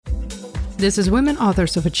This is Women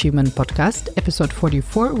Authors of Achievement podcast, episode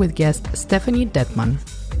 44 with guest Stephanie Detman.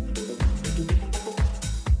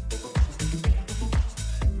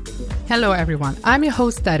 Hello everyone, I'm your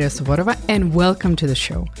host Daria Suvorova and welcome to the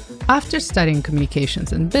show. After studying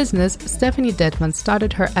communications and business, Stephanie Detman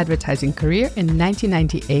started her advertising career in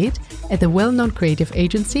 1998 at the well-known creative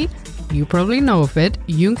agency, you probably know of it,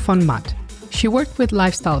 Jung von Matt. She worked with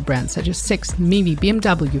lifestyle brands such as Sixt, Mimi,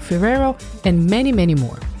 BMW, Ferrero, and many, many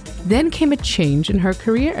more. Then came a change in her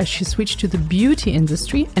career as she switched to the beauty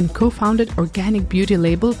industry and co-founded organic beauty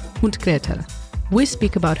label Und Gretel. We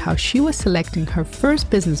speak about how she was selecting her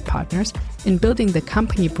first business partners and building the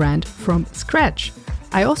company brand from scratch.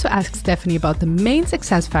 I also asked Stephanie about the main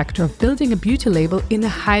success factor of building a beauty label in a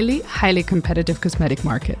highly competitive cosmetic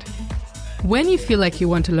market. When you feel like you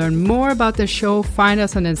want to learn more about the show, find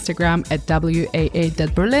us on Instagram at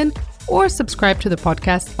WAA.Berlin or subscribe to the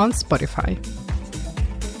podcast on Spotify.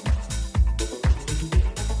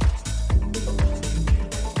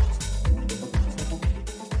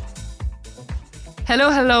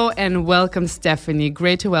 Hello, and welcome, Stephanie.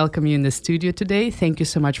 Great to welcome you in the studio today. Thank you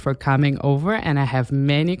so much for coming over, and I have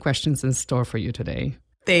many questions in store for you today.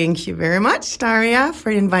 Thank you very much, Daria, for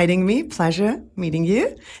inviting me. Pleasure meeting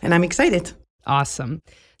you, and I'm excited. Awesome.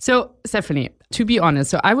 So, Stephanie, to be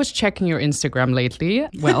honest, I was checking your Instagram lately.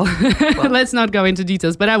 Well, let's not go into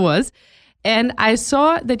details, but I was. And I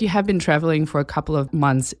saw that you have been traveling for a couple of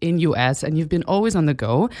months in US, and you've been always on the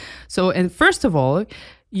go. And first of all,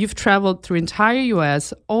 you've traveled through entire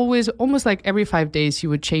US, always, almost like every 5 days, you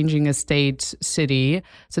were changing a state, city.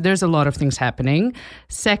 So there's a lot of things happening.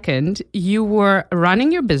 Second, you were running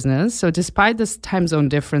your business. So despite this time zone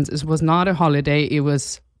difference, it was not a holiday. It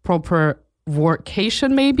was proper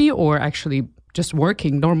workation maybe, or actually just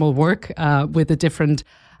working, normal work with a different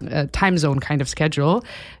time zone kind of schedule.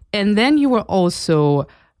 And then you were also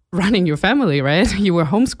running your family, right? You were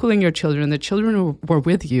homeschooling your children. The children were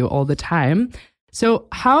with you all the time. So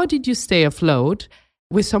how did you stay afloat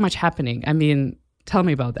with so much happening? I mean, tell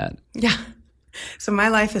me about that. Yeah. So my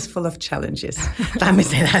life is full of challenges. Let me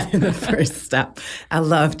say that in the first step. I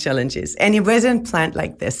love challenges. And it wasn't planned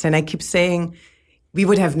like this. And I keep saying we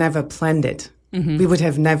would have never planned it. Mm-hmm. We would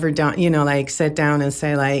have never done, sit down and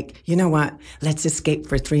say you know what, let's escape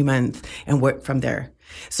for 3 months and work from there.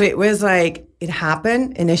 So it was it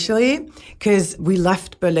happened initially because we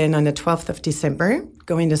left Berlin on the 12th of December,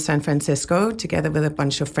 going to San Francisco together with a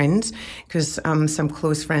bunch of friends because some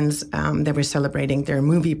close friends, they were celebrating their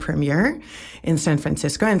movie premiere in San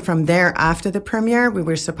Francisco. And from there, after the premiere, we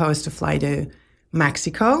were supposed to fly to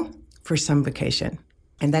Mexico for some vacation.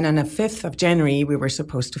 And then on the 5th of January, we were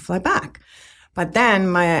supposed to fly back. But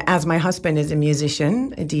then as my husband is a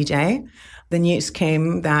musician, a DJ, the news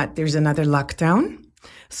came that there's another lockdown.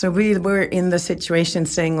 So we were in the situation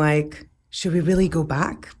saying should we really go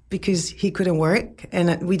back? Because he couldn't work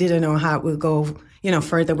and we didn't know how it would go,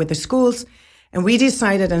 further with the schools. And we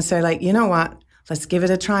decided and said you know what, let's give it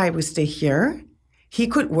a try. We stay here. He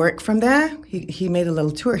could work from there. He made a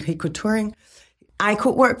little tour. He could touring. I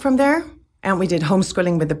could work from there. And we did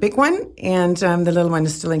homeschooling with the big one. And the little one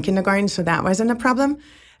is still in kindergarten. So that wasn't a problem.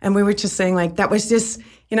 And we were just saying that was just,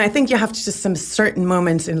 I think you have just some certain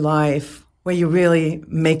moments in life where you really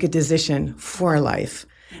make a decision for life.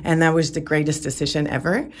 And that was the greatest decision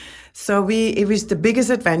ever. So it was the biggest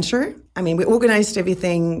adventure. I mean, we organized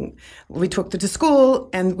everything. We took to the school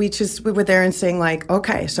and we were there and saying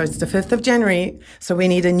okay, so it's the 5th of January. So we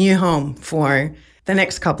need a new home for the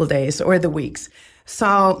next couple of days or the weeks.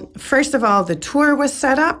 So first of all, the tour was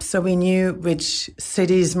set up. So we knew which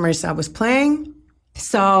cities Marissa was playing.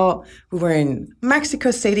 So we were in Mexico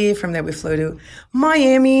City. From there, we flew to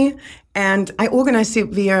Miami. And I organized it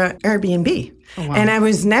via Airbnb. Oh, wow. And I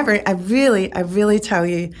really tell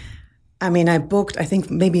you, I booked, I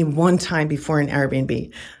think maybe one time before an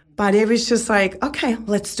Airbnb. But it was just okay,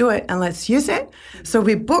 let's do it and let's use it. So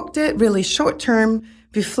we booked it really short term.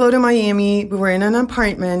 We flew to Miami. We were in an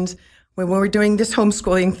apartment when we were doing this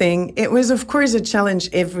homeschooling thing. It was, of course, a challenge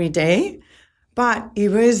every day. But it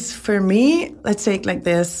was, for me, let's say it like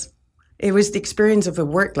this, it was the experience of a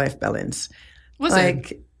work-life balance. Was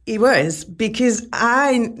it? It was, because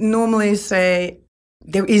I normally say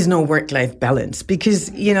there is no work-life balance because,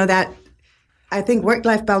 that I think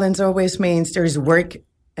work-life balance always means there's work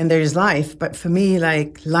and there's life. But for me,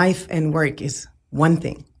 life and work is one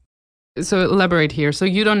thing. So elaborate here. So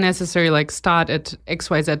you don't necessarily start at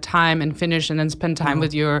XYZ time and finish and then spend time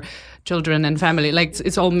with your children and family.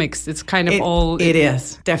 It's all mixed. It's kind of all... It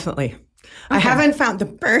is, definitely. I haven't found the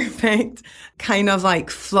perfect kind of like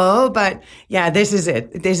flow, but yeah, this is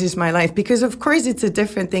it. This is my life. Because of course it's a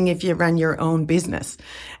different thing if you run your own business.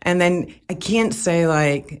 And then I can't say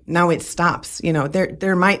like, now it stops. You know,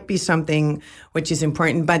 there might be something which is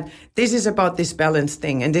important, but this is about this balance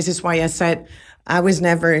thing. And this is why I said I was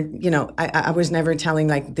never, I was never telling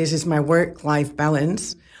like, this is my work-life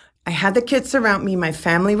balance. I had the kids around me. My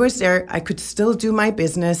family was there. I could still do my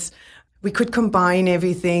business. We could combine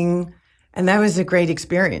everything. And that was a great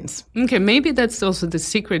experience. Okay, maybe that's also the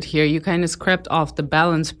secret here. You kind of scrapped off the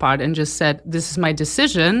balance part and just said, this is my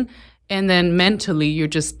decision. And then mentally, you're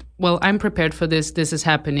just, well, I'm prepared for this. This is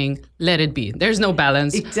happening. Let it be. There's no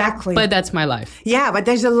balance. Exactly. But that's my life. Yeah, but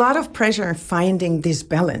there's a lot of pressure finding this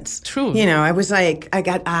balance. True. You know, I was like, I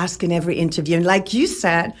got asked in every interview. And like you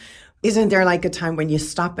said, isn't there like a time when you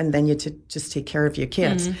stop and then you just take care of your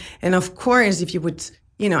kids? Mm-hmm. And of course, if you would,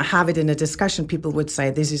 have it in a discussion, people would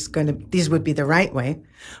say this would be the right way.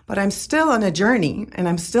 But I'm still on a journey and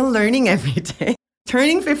I'm still learning every day.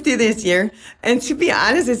 Turning 50 this year. And to be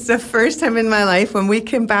honest, it's the first time in my life when we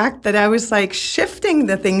came back that I was like shifting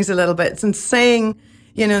the things a little bit and saying,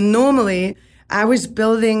 normally I was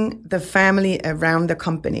building the family around the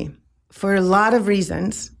company for a lot of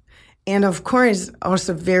reasons. And of course,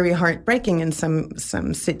 also very heartbreaking in some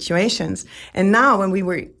situations. And now when we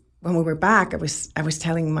were back, I was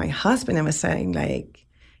telling my husband, I was saying like,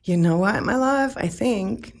 you know what, my love, I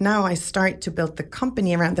think now I start to build the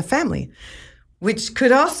company around the family, which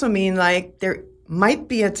could also mean like there might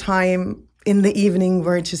be a time in the evening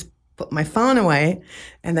where I just put my phone away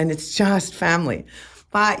and then it's just family.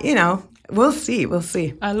 But, we'll see. We'll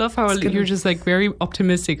see. I love how you're just like very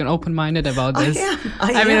optimistic and open-minded about this.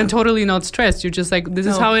 I mean, I'm totally not stressed. You're just like, this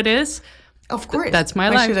is how it is. Of course. That's my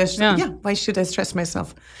life. Why should I stress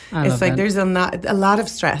myself? It's like that. There's a lot of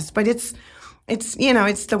stress, but it's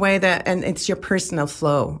the way that, and it's your personal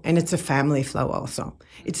flow and it's a family flow also.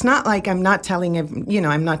 It's not like I'm not telling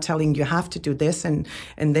you have to do this and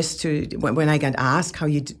this to, when I get asked how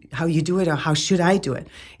you do it or how should I do it.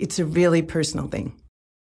 It's a really personal thing.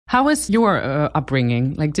 How was your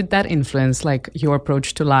upbringing? Like, did that influence like your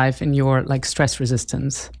approach to life and your like stress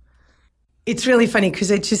resistance? It's really funny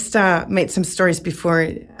because I just made some stories before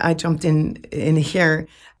I jumped in here.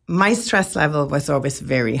 My stress level was always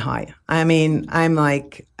very high. I mean, I'm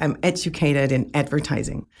educated in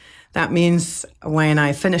advertising. That means when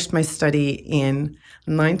I finished my study in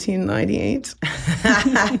 1998,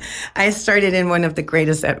 I started in one of the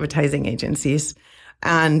greatest advertising agencies.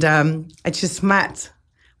 And I just met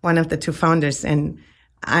one of the two founders, and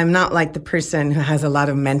I'm not like the person who has a lot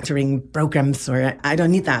of mentoring programs, or I don't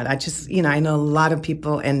need that. I just, I know a lot of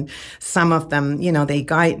people and some of them, they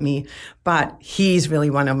guide me, but he's really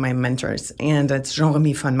one of my mentors. And it's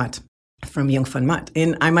Jean-Remy Fonmat from Jung Fonmat.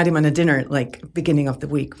 And I met him on a dinner, like beginning of the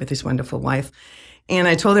week with his wonderful wife. And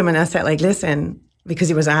I told him, and I said like, listen, because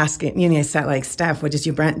he was asking, I said like, Steph, what is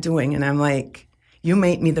your brand doing? And I'm like, you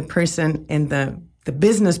made me the person and the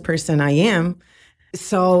business person I am.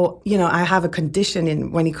 So, I have a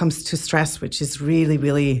condition when it comes to stress, which is really,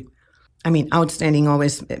 really, outstanding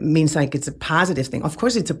always means like it's a positive thing. Of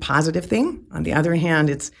course, it's a positive thing. On the other hand,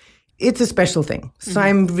 it's a special thing. So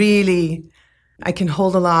I can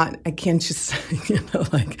hold a lot. I can't just,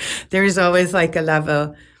 there is always like a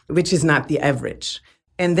level which is not the average.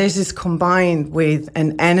 And this is combined with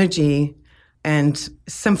an energy. And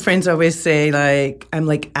some friends always say, like, I'm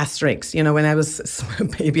like Asterix. When I was a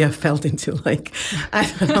baby, I felt into like, I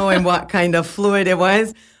don't know in what kind of fluid it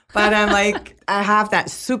was. But I'm like, I have that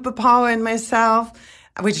superpower in myself,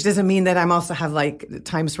 which doesn't mean that I'm also have like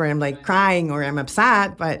times where I'm like crying or I'm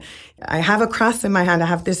upset. But I have a cross in my hand. I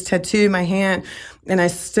have this tattoo in my hand. And I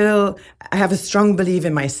have a strong belief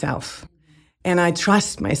in myself. And I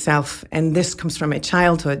trust myself. And this comes from my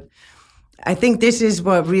childhood. I think this is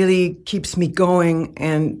what really keeps me going,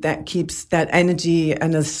 and that keeps that energy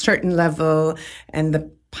at a certain level and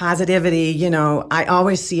the positivity. I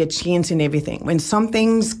always see a chance in everything. When some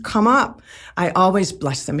things come up, I always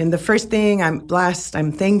bless them. And the first thing, I'm blessed,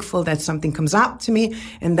 I'm thankful that something comes up to me.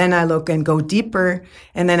 And then I look and go deeper,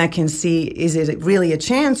 and then I can see, is it really a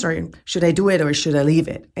chance, or should I do it, or should I leave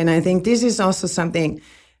it? And I think this is also something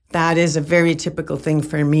that is a very typical thing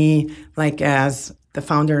for me, like as the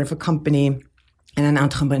founder of a company and an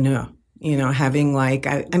entrepreneur, having like,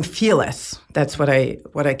 I'm fearless. That's what I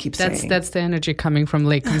keep saying. That's the energy coming from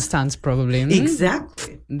Lake Constance, probably.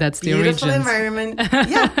 Exactly. That's the Beautiful origins. environment.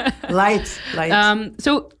 Yeah, light.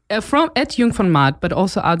 So from at Jung Fonmat, but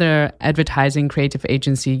also other advertising creative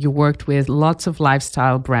agency, you worked with lots of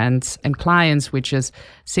lifestyle brands and clients, which is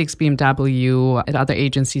 6 BMW, at other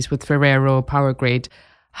agencies with Ferrero, Powergrade.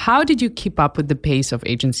 How did you keep up with the pace of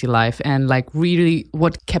agency life and like really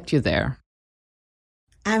what kept you there?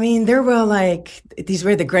 I mean, these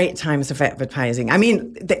were the great times of advertising. I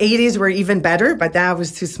mean, the 80s were even better, but that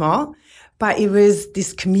was too small. But it was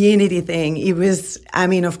this community thing.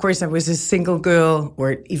 Of course, I was a single girl,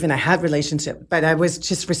 or even I had relationship, but I was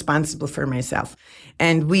just responsible for myself.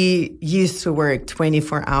 And we used to work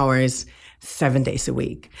 24 hours, 7 days a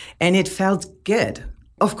week. And it felt good.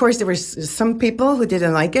 Of course, there were some people who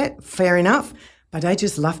didn't like it, fair enough, but I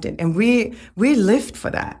just loved it. And we lived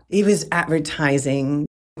for that. It was advertising.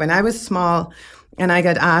 When I was small and I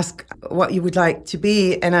got asked what you would like to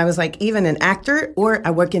be, and I was like, even an actor, or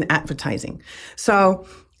I work in advertising. So,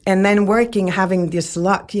 and then having this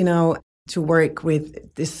luck, to work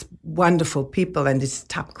with this wonderful people and these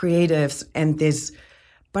top creatives and this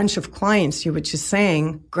bunch of clients, you were just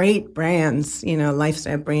saying, great brands,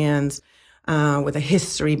 lifestyle brands with a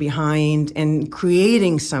history behind, and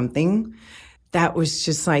creating something that was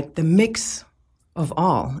just like the mix of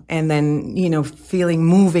all. And then,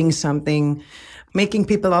 moving something, making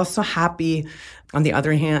people also happy. On the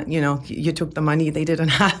other hand, you took the money they didn't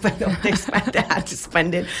have. I don't expect they had to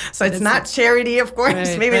spend it. So it's not charity, of course.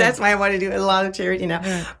 Right, Maybe right. That's why I want to do a lot of charity now.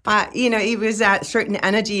 Right. But, it was that certain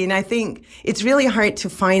energy. And I think it's really hard to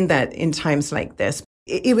find that in times like this.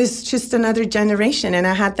 It was just another generation. And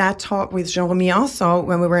I had that talk with Jean-Remy also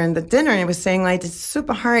when we were in the dinner. And I was saying, like, it's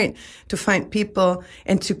super hard to find people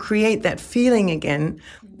and to create that feeling again,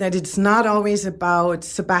 that it's not always about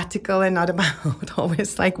sabbatical and not about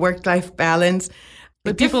always like work-life balance.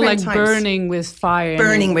 But people like times, burning with fire.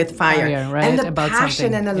 Right? And the about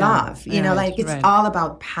passion something. and the love. It's right. all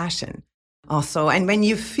about passion also. And when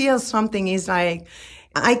you feel something is like,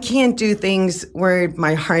 I can't do things where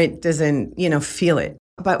my heart doesn't, feel it.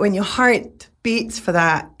 But when your heart beats for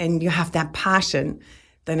that and you have that passion,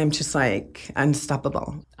 then I'm just like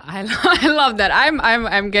unstoppable. I love that.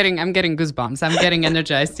 I'm getting goosebumps. I'm getting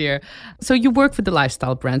energized here. So you work with the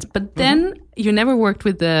lifestyle brands, but then you never worked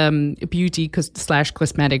with the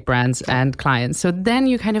beauty/cosmetic brands and clients. So then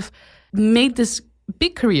you kind of made this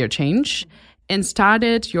big career change and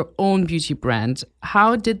started your own beauty brand.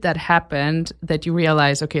 How did that happen that you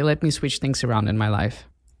realized, okay, let me switch things around in my life?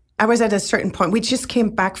 I was at a certain point. We just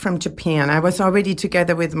came back from Japan. I was already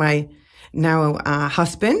together with my now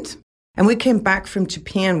husband. And we came back from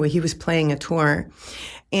Japan where he was playing a tour.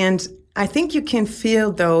 And I think you can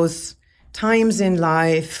feel those times in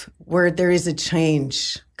life where there is a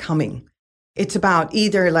change coming. It's about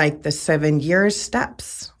either like the 7-year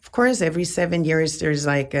steps. Of course, every 7 years, there's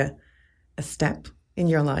like a step in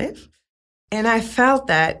your life. And I felt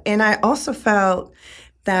that. And I also felt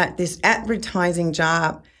that this advertising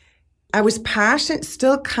job, I was passionate,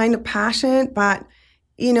 still kind of passionate, but,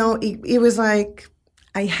 it was like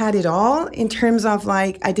I had it all in terms of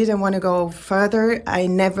like, I didn't want to go further. I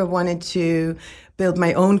never wanted to build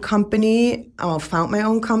my own company or found my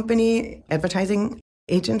own company, advertising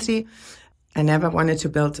agency. I never wanted to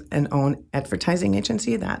build an own advertising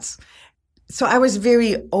agency. So I was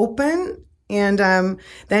very open. And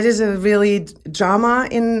that is a really drama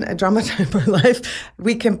time of life.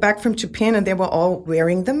 We came back from Japan and they were all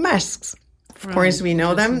wearing the masks. Of course, we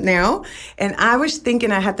know them now. And I was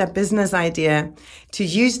thinking I had that business idea to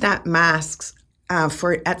use that masks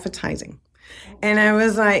for advertising. And I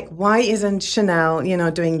was like, why isn't Chanel,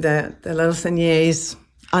 doing the little seigneurs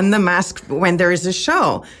on the mask when there is a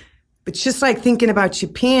show? But just like thinking about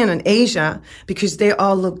Japan and Asia, because they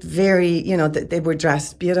all looked very, they were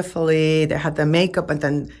dressed beautifully, they had the makeup, and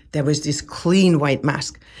then there was this clean white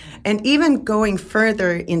mask. And even going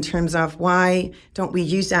further in terms of why don't we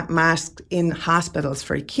use that mask in hospitals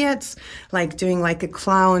for kids, like doing like a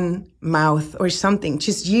clown mouth or something.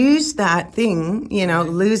 Just use that thing,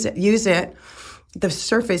 use it, the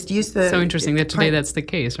surface, use the... So interesting that today that's the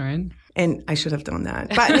case, right? And I should have done that.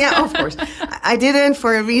 But yeah, of course. I didn't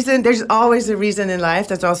for a reason. There's always a reason in life.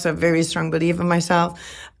 That's also a very strong belief in myself.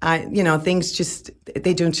 Things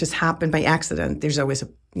they don't just happen by accident. There's always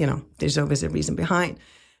a reason behind.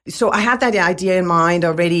 So I had that idea in mind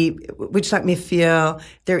already, which let me feel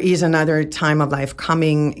there is another time of life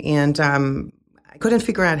coming. And I couldn't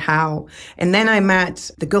figure out how. And then I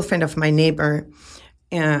met the girlfriend of my neighbor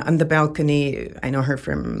on the balcony. I know her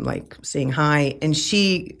from like saying hi, and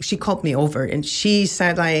she called me over and she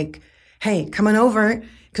said like, hey, come on over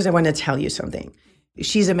because I want to tell you something.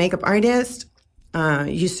 She's a makeup artist,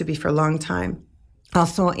 used to be for a long time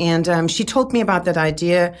also. And she told me about that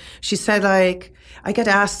idea. She said like, I get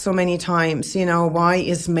asked so many times, why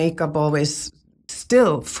is makeup always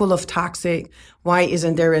still full of toxic? Why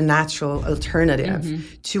isn't there a natural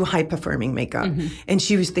alternative to high-performing makeup? And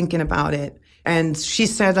she was thinking about it. And she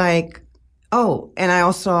said like, oh, and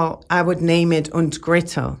I would name it Und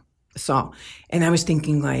Gretel. So, and I was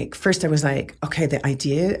thinking like, first I was like, okay, the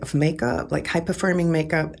idea of makeup, like high performing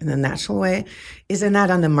makeup in a natural way, isn't that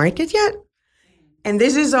on the market yet? And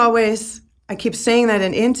this is always, I keep saying that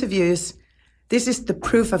in interviews, this is the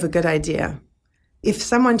proof of a good idea. If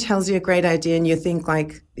someone tells you a great idea and you think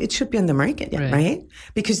like, it should be on the market yet, right?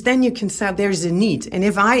 Because then you can say there's a need. And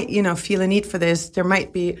if I, feel a need for this, there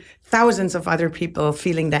might be thousands of other people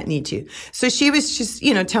feeling that need too. So she was just,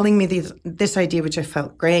 telling me this idea, which I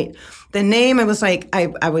felt great. The name, I was like,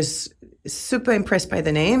 I was super impressed by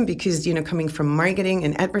the name because, coming from marketing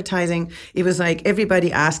and advertising, it was like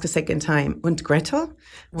everybody asked a second time, Und Gretel?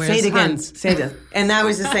 Say it again. Hans? Say it. And that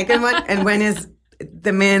was the second one. And when is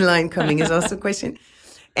the main line coming is also a question.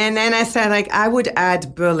 And then I said, like, I would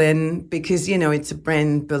add Berlin because, it's a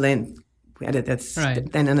brand, Berlin. We added that's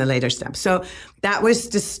then in a later step. So that was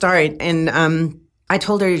the start. And I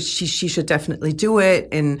told her she should definitely do it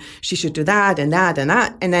and she should do that and that and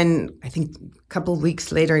that. And then I think a couple of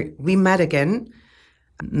weeks later, we met again,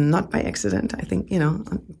 not by accident, I think,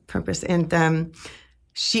 on purpose. And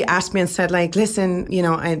she asked me and said, like, listen,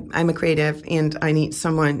 I'm a creative and I need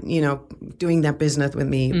someone, doing that business with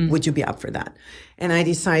me. Would you be up for that? And I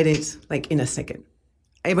decided, like, in a second.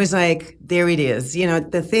 It was like, there it is.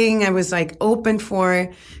 The thing I was like open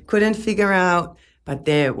for, couldn't figure out, but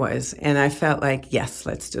there it was. And I felt like, yes,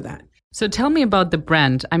 let's do that. So tell me about the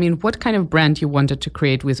brand. I mean, what kind of brand you wanted to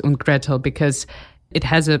create with Und Gretel? Because it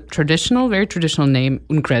has a very traditional name,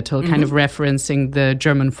 Und Gretel, kind of referencing the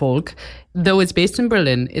German folk. Though it's based in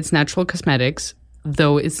Berlin, it's natural cosmetics.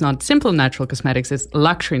 Though it's not simple natural cosmetics, it's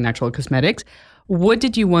luxury natural cosmetics. What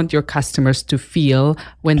did you want your customers to feel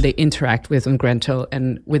when they interact with Und Gretel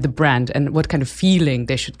and with the brand, and what kind of feeling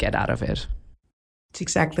they should get out of it? It's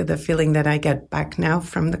exactly the feeling that I get back now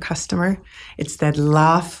from the customer. It's that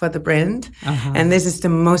love for the brand. And this is the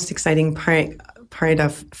most exciting part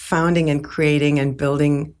of founding and creating and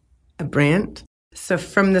building a brand. So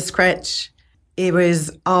from the scratch, it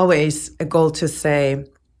was always a goal to say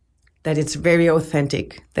that it's very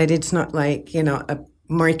authentic, that it's not like, a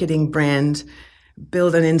marketing brand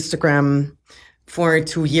built on Instagram for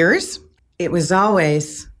 2 years. It was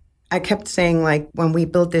always, I kept saying, like, when we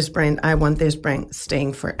build this brand, I want this brand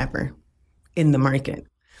staying forever in the market.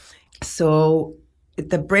 So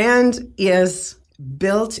the brand is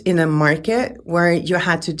built in a market where you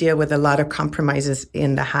had to deal with a lot of compromises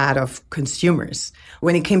in the head of consumers.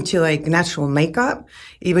 When it came to like natural makeup,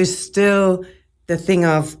 it was still the thing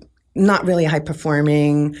of not really high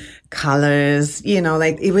performing colors,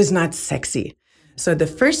 like it was not sexy. So the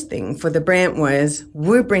first thing for the brand was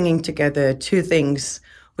we're bringing together two things,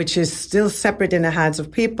 which is still separate in the heads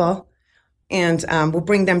of people. And we'll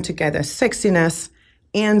bring them together, sexiness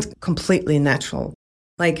and completely natural.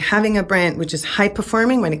 Like having a brand which is high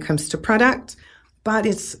performing when it comes to product, but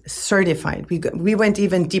it's certified. We went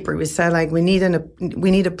even deeper. We said like we need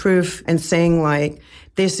a proof and saying like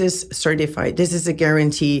this is certified. This is a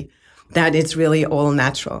guarantee that it's really all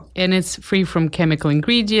natural. And it's free from chemical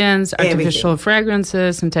ingredients, artificial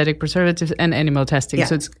fragrances, synthetic preservatives, and animal testing. Yeah.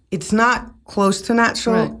 So it's not close to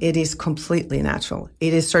natural. Right. It is completely natural.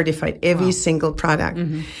 It is certified, every single product.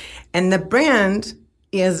 And the brand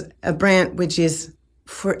is a brand which is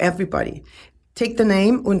for everybody. Take the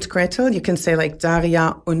name Und Gretel. You can say like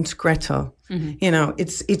Daria und Gretel.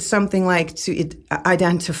 It's something like to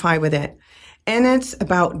identify with it. And it's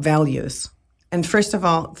about values. And first of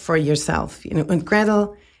all, for yourself. Und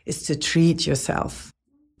Gretel is to treat yourself,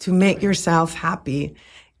 to make yourself happy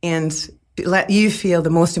and let you feel the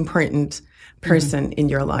most important person in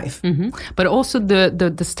your life. But also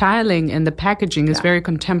the styling and the packaging is very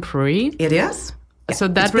contemporary. It is. So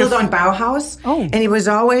that's built on Bauhaus. And it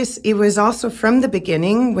was also from the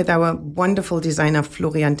beginning with our wonderful designer,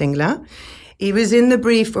 Florian Dengler. It was in the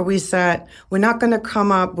brief where we said, we're not going to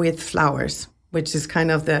come up with flowers, which is kind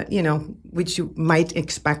of the, which you might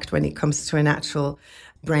expect when it comes to a natural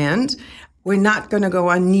brand. We're not going to go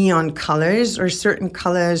on neon colors or certain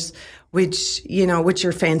colors which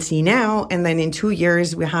are fancy now. And then in 2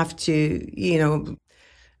 years, we have to,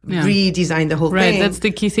 redesign the whole thing. Right, that's the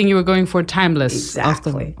key thing you were going for, timeless.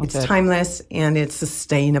 Exactly. It's timeless and it's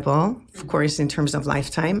sustainable, of course, in terms of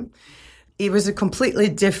lifetime. It was a completely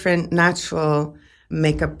different natural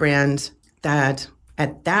makeup brand that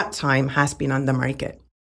at that time has been on the market.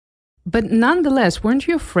 But nonetheless, weren't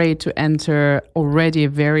you afraid to enter already a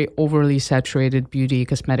very overly saturated beauty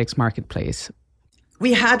cosmetics marketplace?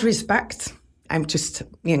 We had respect. I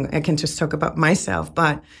can just talk about myself,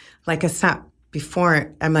 but like I said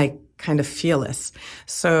before, I'm like kind of fearless.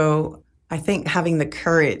 So I think having the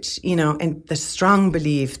courage, and the strong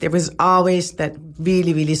belief, there was always that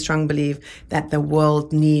really, really strong belief that the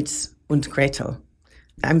world needs Und Gretel.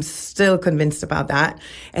 I'm still convinced about that.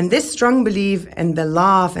 And this strong belief and the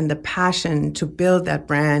love and the passion to build that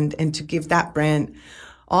brand and to give that brand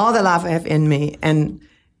all the love I have in me and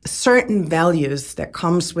certain values that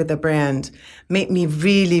comes with a brand made me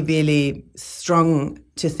really, really strong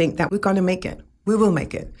to think that we're going to make it. We will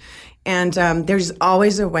make it. And there's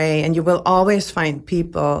always a way, and you will always find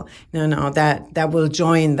people, that will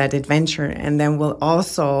join that adventure, and then will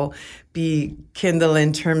also be kindled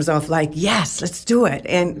in terms of like, yes, let's do it,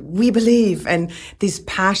 and we believe, and this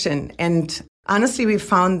passion. And honestly, we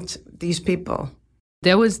found these people.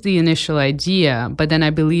 That was the initial idea, but then I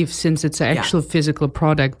believe since it's an actual physical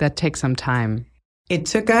product, that takes some time. It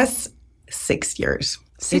took us 6 years.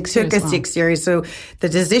 6 years, It took us 6 years. So the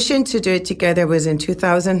decision to do it together was in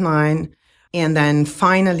 2009. And then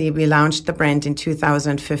finally, we launched the brand in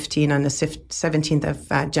 2015 on the 17th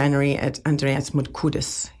of January at Andreas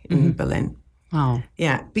Mutkudes in Berlin. Wow.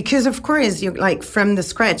 Yeah, because of course, you like from the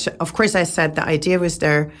scratch, of course, I said the idea was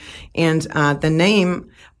there and the name,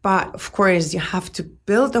 but of course, you have to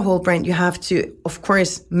build the whole brand. You have to, of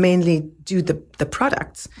course, mainly do the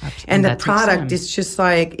products. And the product is just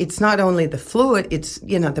like, it's not only the fluid, it's,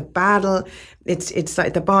 the bottle, it's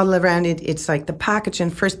like the bottle around it, it's like the packaging,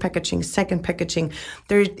 first packaging, second packaging.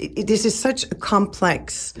 This is such a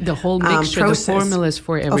complex the whole mixture, process. The formulas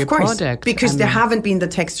for every product. Because there haven't been the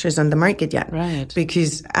textures on the market yet. Right.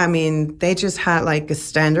 Because, they just had like a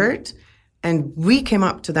standard. And we came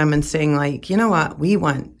up to them and saying like, you know what, we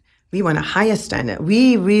want a higher standard.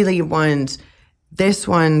 We really want this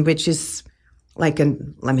one, which is like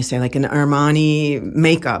an Armani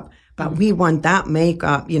makeup. But we want that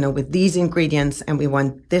makeup, with these ingredients, and we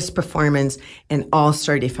want this performance and all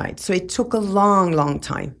certified. So it took a long, long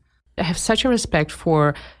time. I have such a respect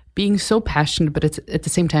for being so passionate, but it's at the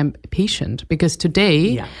same time patient. Because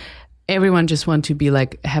today, everyone just wants to be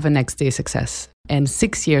like, have a next day success. And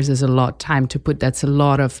 6 years is a lot of time to put. That's a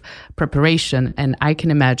lot of preparation. And I can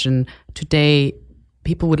imagine today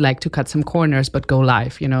people would like to cut some corners, but go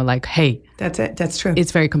live, like, hey. That's it. That's true.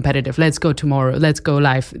 It's very competitive. Let's go tomorrow. Let's go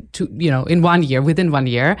live in 1 year, within 1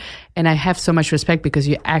 year. And I have so much respect because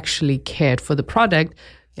you actually cared for the product,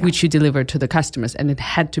 which you delivered to the customers, and it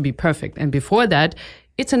had to be perfect. And before that,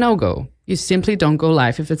 it's a no-go. You simply don't go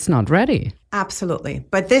live if it's not ready. Absolutely.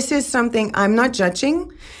 But this is something I'm not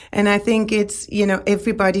judging. And I think it's,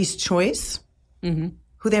 everybody's choice,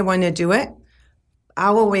 who they want to do it.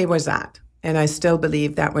 Our way was that. And I still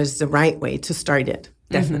believe that was the right way to start it.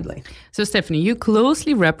 Definitely. So, Stephanie, you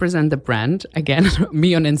closely represent the brand. Again,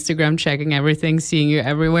 me on Instagram, checking everything, seeing you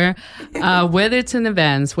everywhere. Whether it's in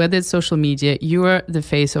events, whether it's social media, you're the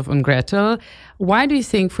face of Und Gretel. Why do you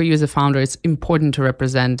think for you as a founder, it's important to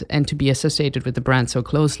represent and to be associated with the brand so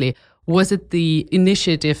closely? Was it the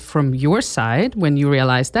initiative from your side when you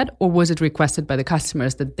realized that, or was it requested by the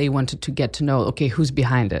customers that they wanted to get to know, okay, who's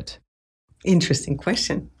behind it? Interesting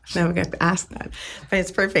question. Never got to ask that, but it's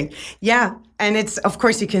perfect. Yeah. And it's, of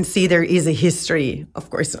course, you can see there is a history, of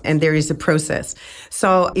course, and there is a process.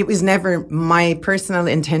 So it was never my personal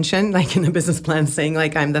intention, like in a business plan saying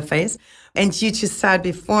like I'm the face. And you just said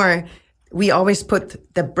before, we always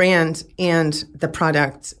put the brand and the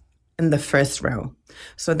product in the first row.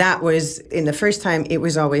 So that was, in the first time, it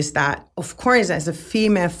was always that. Of course, as a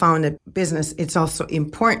female-founded business, it's also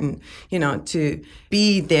important, to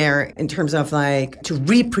be there in terms of like, to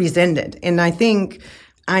represent it. And I think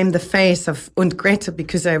I'm the face of Und Gretel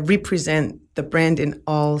because I represent the brand in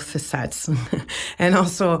all facets. And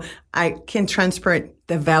also, I can transport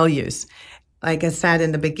the values. Like I said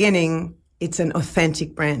in the beginning, it's an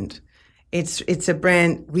authentic brand. It's a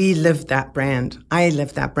brand. We live that brand. I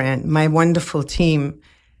live that brand. My wonderful team,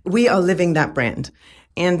 we are living that brand.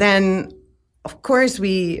 And then, of course,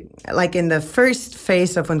 we, like in the first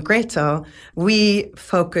phase of Und Gretel, we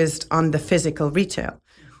focused on the physical retail.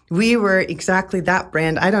 We were exactly that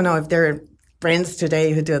brand. I don't know if there are brands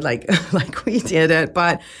today who do it like we did it,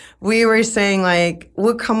 but we were saying like,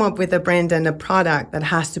 we'll come up with a brand and a product that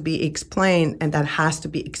has to be explained and that has to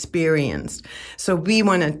be experienced. So we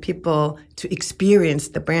wanted people to experience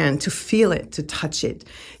the brand, to feel it, to touch it,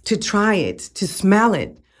 to try it, to smell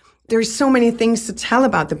it. There's so many things to tell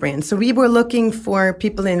about the brand. So we were looking for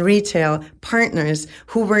people in retail, partners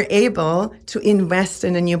who were able to invest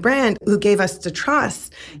in a new brand, who gave us the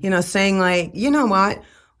trust, saying like, you know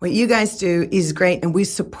what you guys do is great and we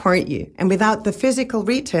support you. And without the physical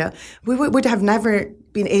retail, we would have never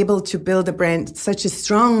been able to build a brand, such a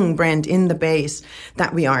strong brand in the base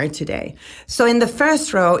that we are today. So in the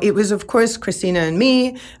first row, it was, of course, Christina and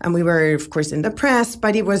me, and we were, of course, in the press,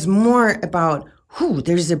 but it was more about,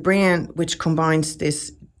 there's a brand which combines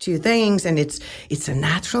these two things, and it's a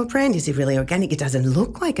natural brand. Is it really organic? It doesn't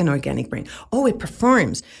look like an organic brand. Oh, it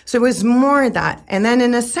performs. So it was more that. And then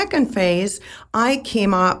in a second phase, I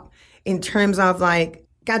came up in terms of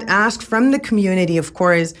got asked from the community, of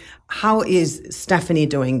course, how is Stephanie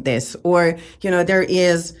doing this? Or, there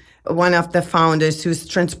is one of the founders who's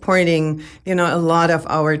transporting, a lot of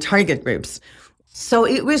our target groups. So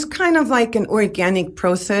it was kind of like an organic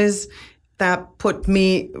process that put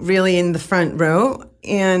me really in the front row.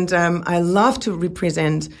 And I love to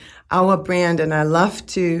represent our brand, and I love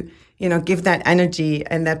to give that energy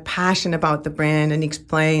and that passion about the brand and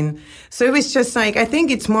explain. So it was just I think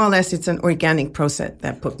it's more or less, it's an organic process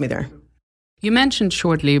that put me there. You mentioned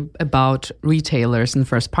shortly about retailers and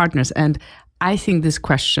first partners. And I think this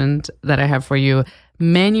question that I have for you,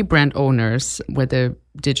 many brand owners, whether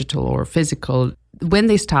digital or physical, when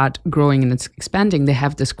they start growing and it's expanding, they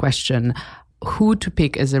have this question, who to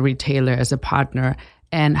pick as a retailer, as a partner,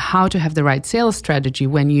 and how to have the right sales strategy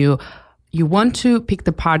when you want to pick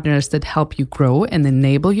the partners that help you grow and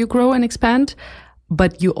enable you grow and expand,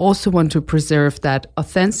 but you also want to preserve that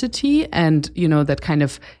authenticity and, that kind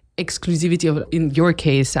of exclusivity of, in your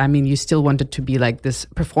case, you still wanted to be like this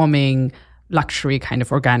performing luxury kind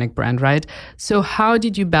of organic brand, right? So how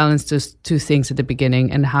did you balance those two things at the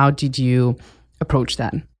beginning, and how did you approach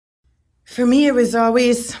that? For me, it was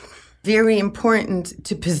always very important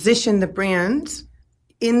to position the brand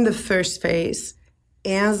in the first phase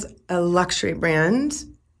as a luxury brand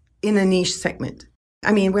in a niche segment.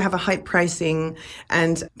 We have a high pricing,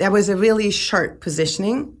 and that was a really sharp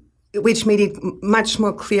positioning, which made it much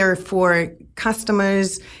more clear for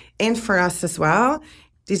customers and for us as well.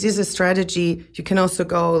 This is a strategy. You can also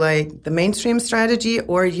go like the mainstream strategy,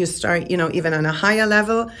 or you start, even on a higher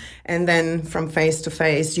level, and then from phase to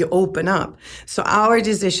phase, you open up. So our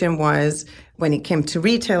decision was, when it came to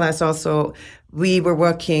retailers also, we were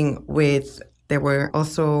working with, there were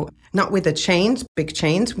also, not with the chains, big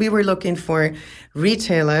chains. We were looking for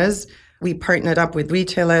retailers. We partnered up with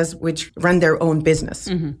retailers which run their own business.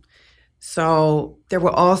 Mm-hmm. So there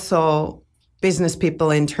were also business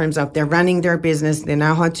people in terms of they're running their business. They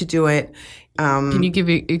know how to do it. Can you give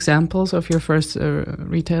examples of your first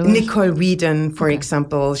retailers? Nicole Wieden, for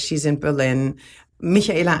example, she's in Berlin.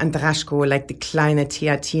 Michaela Andraschko, like the Kleine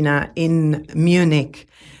Theatina in Munich.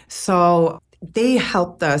 So they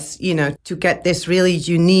helped us, to get this really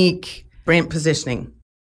unique brand positioning.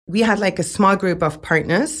 We had like a small group of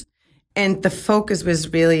partners, and the focus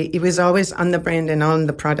was really, it was always on the brand and on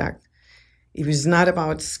the product. It was not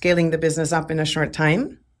about scaling the business up in a short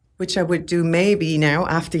time, which I would do maybe now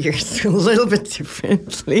after years a little bit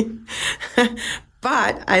differently.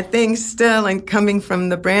 But I think still, and coming from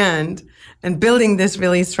the brand and building this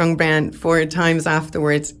really strong brand 4 times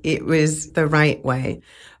afterwards, it was the right way.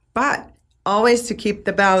 But always to keep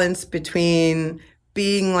the balance between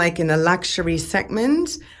being like in a luxury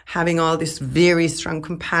segment, having all these very strong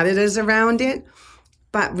competitors around it,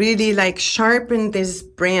 but really like sharpen this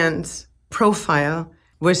brand profile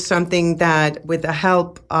was something that, with the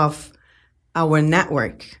help of our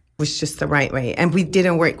network, was just the right way. And we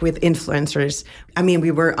didn't work with influencers.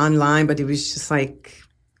 We were online, but it was just like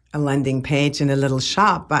a landing page in a little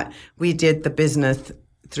shop, but we did the business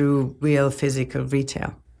through real physical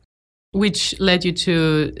retail. Which led you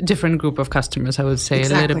to a different group of customers, I would say.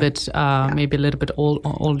 Exactly. A little bit, maybe a little bit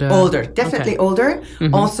older. Older, definitely older.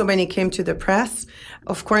 Mm-hmm. Also, when it came to the press,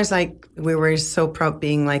 of course, like we were so proud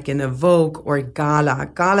being like in a Vogue or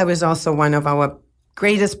Gala. Gala was also one of our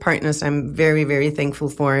greatest partners. I'm very, very thankful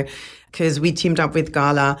for, because we teamed up with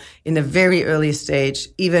Gala in a very early stage.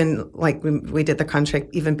 Even like we did the contract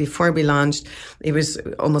even before we launched. It was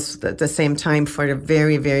almost at the same time for a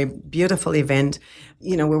very, very beautiful event,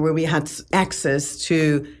 where we had access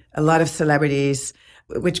to a lot of celebrities,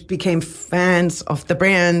 which became fans of the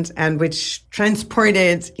brand and which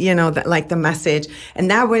transported, the message. And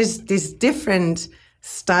that was this different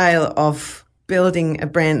style of building a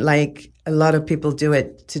brand, like a lot of people do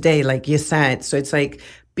it today, like you said. So it's like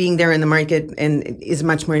being there in the market and is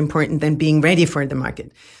much more important than being ready for the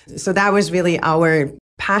market. So that was really our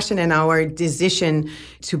passion and our decision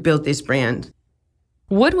to build this brand.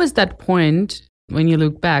 What was that point when you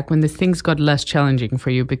look back, when the things got less challenging for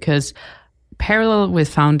you? Because parallel with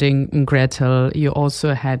founding Gretel, you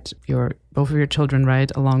also had both of your children,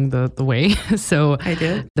 right, along the way. So I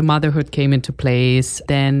did. The motherhood came into place.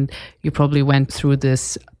 Then you probably went through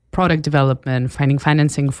this product development, finding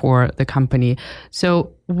financing for the company.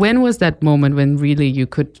 So when was that moment when really you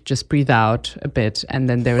could just breathe out a bit and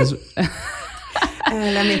then there was...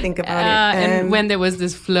 Let me think about it. And when there was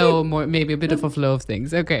this flow, more maybe a bit of a flow of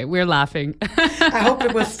things. Okay, we're laughing. I hope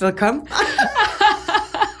it will still come.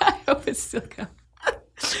 I hope it still comes.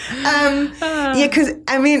 Yeah, because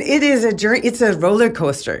I mean, it is a journey. It's a roller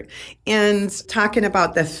coaster, and talking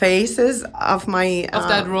about the phases of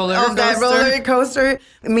that roller coaster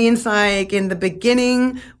means like in the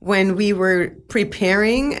beginning when we were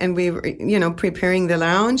preparing and we were, preparing the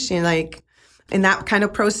lounge and like in that kind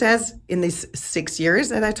of process in these 6 years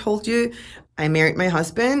that I told you, I married my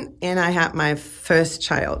husband and I had my first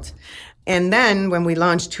child, and then when we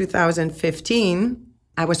launched 2015,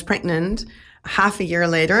 I was pregnant. Half a year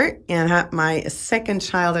later, and had my second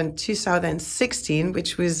child in 2016,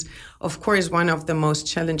 which was, of course, one of the most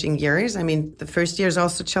challenging years. I mean, the first year is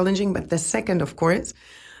also challenging, but the second, of course,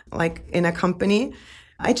 like in a company,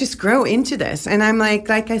 I just grow into this. And I'm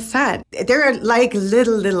like I said, there are like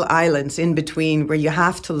little islands in between where you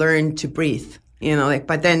have to learn to breathe.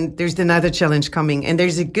 But then there's another challenge coming and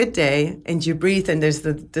there's a good day and you breathe and there's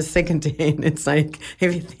the second day and it's like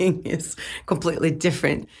everything is completely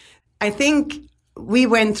different. I think we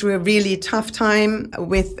went through a really tough time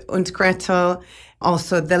with Und Gretel.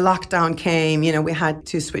 Also, the lockdown came. We had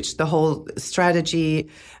to switch the whole strategy,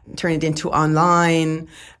 turn it into online.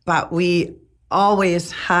 But we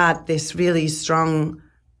always had this really strong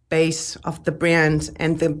base of the brand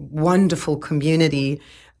and the wonderful community.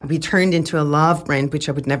 We turned into a love brand, which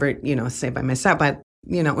I would never, say by myself, but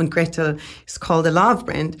Und Gretel is called a love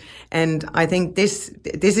brand. And I think this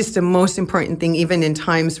is the most important thing, even in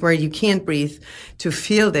times where you can't breathe, to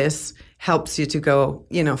feel this helps you to go,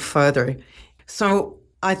 further. So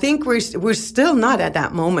I think we're still not at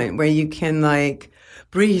that moment where you can like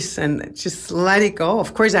breathe and just let it go.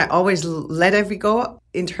 Of course, I always let it go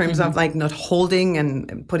in terms of like not holding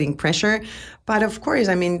and putting pressure. But of course,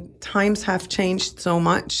 I mean, times have changed so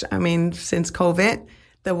much. I mean, since COVID,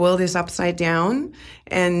 the world is upside down.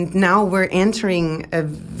 And now we're entering a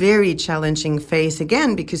very challenging phase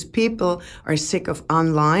again because people are sick of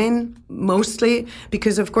online, mostly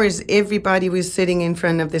because, of course, everybody was sitting in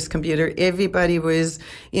front of this computer. Everybody was,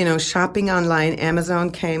 shopping online.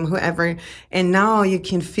 Amazon came, whoever. And now you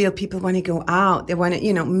can feel people want to go out. They want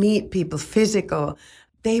to, meet people physical.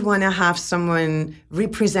 They want to have someone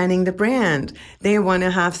representing the brand. They want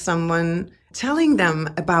to have someone telling them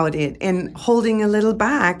about it and holding a little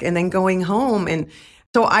back and then going home. And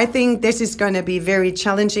so I think this is going to be very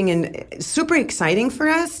challenging and super exciting for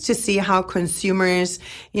us to see how consumers,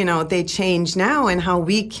 they change now and how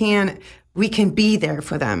we can be there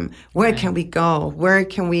for them. Where can we go? Where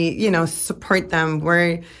can we, support them?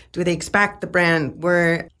 Where do they expect the brand?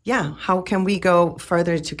 How can we go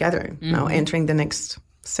further together now entering the next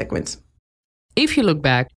sequence? If you look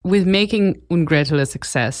back, with making Und Gretel a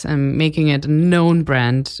success and making it a known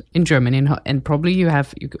brand in Germany, and probably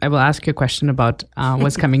I will ask you a question about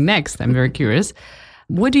what's coming next. I'm very curious.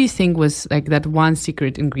 What do you think was like that one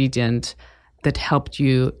secret ingredient that helped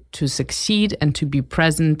you to succeed and to be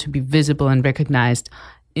present, to be visible and recognized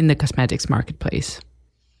in the cosmetics marketplace?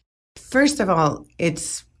 First of all,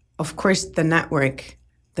 it's, of course, the network,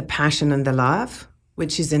 the passion and the love,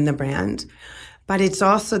 which is in the brand. But it's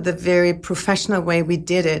also the very professional way we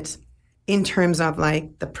did it in terms of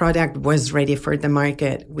like the product was ready for the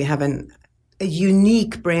market. We have a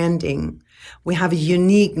unique branding. We have a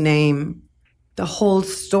unique name. The whole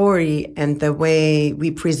story and the way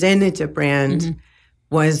we presented the brand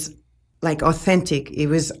was like authentic. It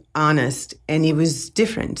was honest and it was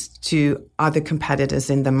different to other competitors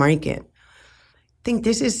in the market. I think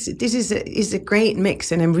this is a great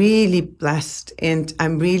mix, and I'm really blessed, and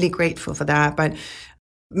I'm really grateful for that. But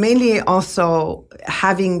mainly also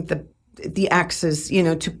having the access,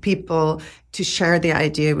 to people to share the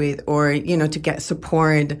idea with, or to get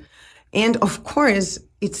support, and of course,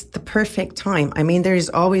 it's the perfect time. I mean, there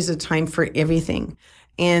is always a time for everything.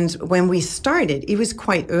 And when we started, it was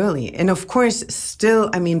quite early, and of course,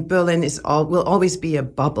 still, I mean, Berlin will always be a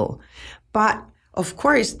bubble, but of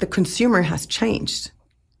course, the consumer has changed,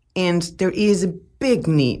 and there is a big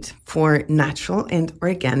need for natural and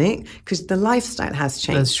organic because the lifestyle has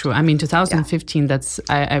changed. That's true. I mean, 2015,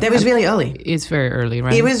 that was really early. It's very early,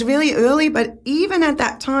 right? It was really early, but even at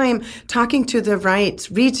that time, talking to the right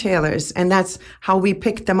retailers, and that's how we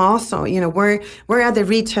picked them also, where are the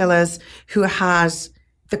retailers who has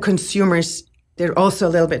the consumers they're also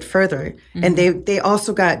a little bit further. And they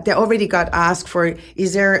already got asked for,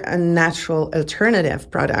 is there a natural alternative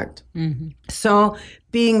product? So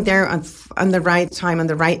being there on the right time, on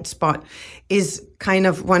the right spot is kind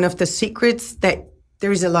of one of the secrets, that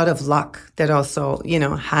there is a lot of luck that also,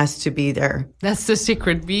 has to be there. That's the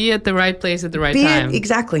secret. Be at the right place at the right time.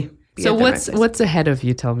 Exactly. So what's ahead of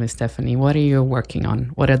you? Tell me, Stephanie, what are you working on?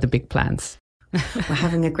 What are the big plans? We're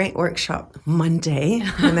having a great workshop Monday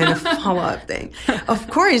and then a follow-up thing. Of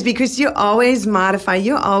course, because you always modify,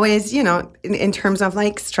 you always, in terms of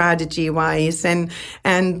like strategy-wise,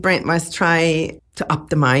 and Brent must try to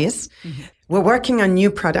optimize. We're working on new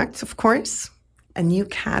products, of course, a new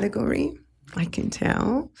category, I can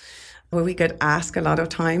tell, where we get asked a lot of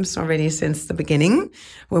times already since the beginning.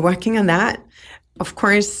 We're working on that. Of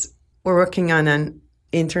course, we're working on an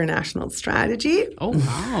international strategy. Oh,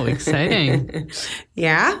 wow. Exciting.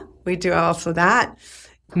 Yeah, we do also that.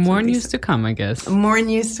 More news to come, I guess. More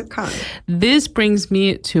news to come. This brings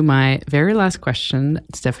me to my very last question.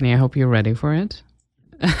 Stephanie, I hope you're ready for it.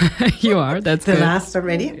 You are. That's the good. Last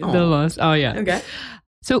already? Oh. The last. Oh, yeah. Okay.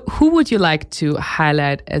 So who would you like to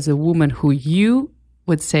highlight as a woman who you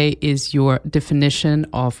would say is your definition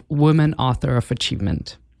of woman author of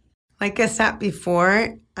achievement? Like I said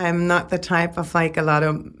before, I'm not the type of like a lot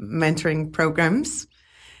of mentoring programs.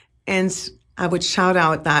 And I would shout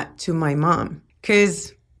out that to my mom,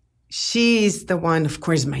 because she's the one, of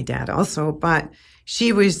course, my dad also, but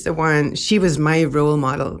she was my role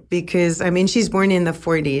model, because she's born in the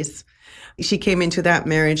 40s. She came into that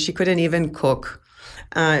marriage. She couldn't even cook.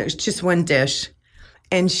 Just one dish.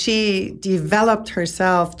 And she developed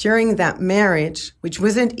herself during that marriage, which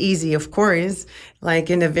wasn't easy, of course, like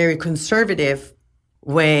in a very conservative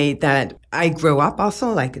way that I grew up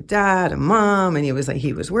also, like a dad, a mom, and he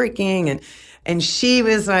was working. And she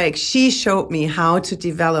was like, she showed me how to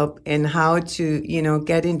develop and how to,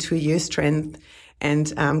 get into your strength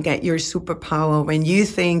and get your superpower when you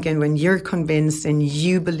think and when you're convinced and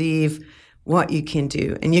you believe what you can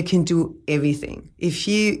do, and you can do everything. If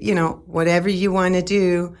whatever you want to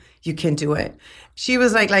do, you can do it. She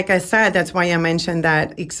was like I said, that's why I mentioned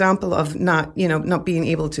that example of not being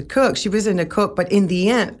able to cook. She wasn't a cook, but in the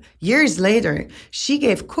end, years later, she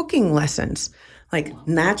gave cooking lessons, like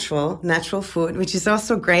natural food, which is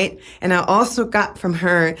also great. And I also got from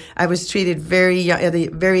her, I was treated at a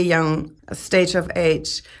very young stage of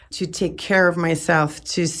age to take care of myself,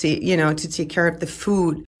 to take care of the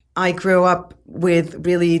food. I grew up with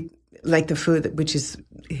really like the food, which is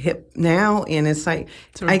hip now. And it's like,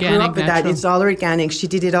 I grew up with that. It's all organic. She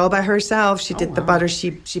did it all by herself. She did the butter. She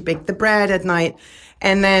baked the bread at night.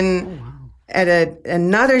 And then at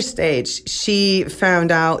another stage, she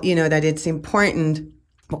found out, that it's important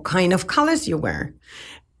what kind of colors you wear.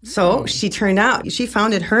 So she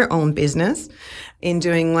founded her own business in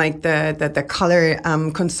doing like the color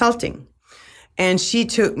consulting. And she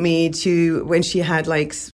took me to, when she had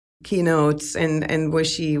like keynotes and where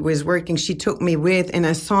she was working, she took me with, and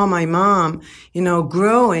I saw my mom,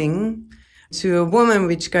 growing to a woman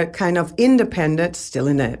which got kind of independent, still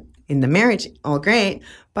in the marriage, all great.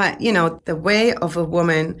 But, the way of a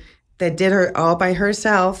woman that did her all by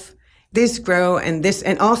herself, this grow and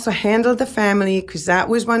also handle the family, because that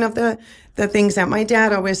was one of the things that my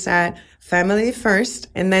dad always said, family first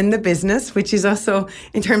and then the business, which is also,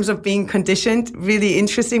 in terms of being conditioned, really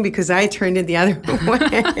interesting, because I turned it the other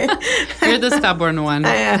way. You're the stubborn one.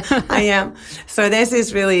 I am. So this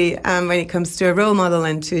is really, when it comes to a role model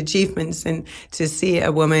and to achievements and to see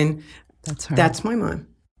a woman, that's her. That's my mom.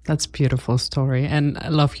 That's a beautiful story. And I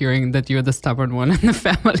love hearing that you're the stubborn one in the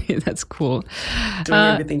family. That's cool. Doing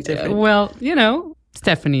everything different. Well,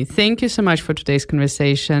 Stephanie, thank you so much for today's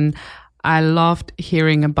conversation. I loved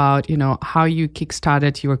hearing about, how you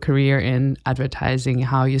kickstarted your career in advertising,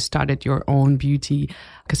 how you started your own beauty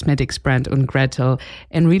cosmetics brand Ungretel,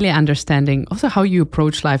 and really understanding also how you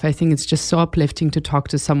approach life. I think it's just so uplifting to talk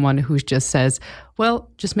to someone who just says, well,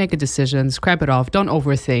 just make a decision, scrap it off, don't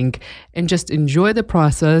overthink, and just enjoy the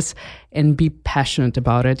process and be passionate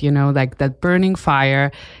about it. Like that burning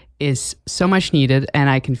fire is so much needed, and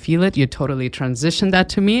I can feel it. You totally transitioned that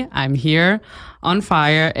to me. I'm here on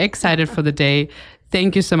fire, excited for the day.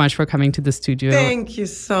 Thank you so much for coming to the studio. Thank you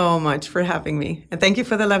so much for having me. And thank you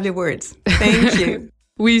for the lovely words. Thank you.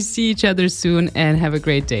 We see each other soon, and have a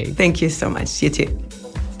great day. Thank you so much. You too.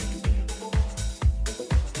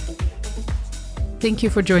 Thank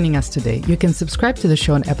you for joining us today. You can subscribe to the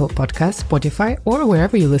show on Apple Podcasts, Spotify, or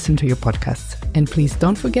wherever you listen to your podcasts. And please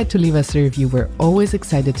don't forget to leave us a review. We're always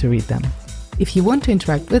excited to read them. If you want to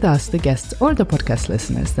interact with us, the guests, or the podcast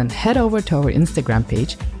listeners, then head over to our Instagram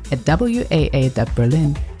page at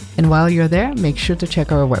WAA.Berlin And while you're there, make sure to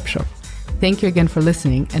check our webshop. Thank you again for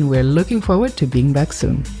listening, and we're looking forward to being back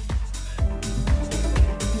soon.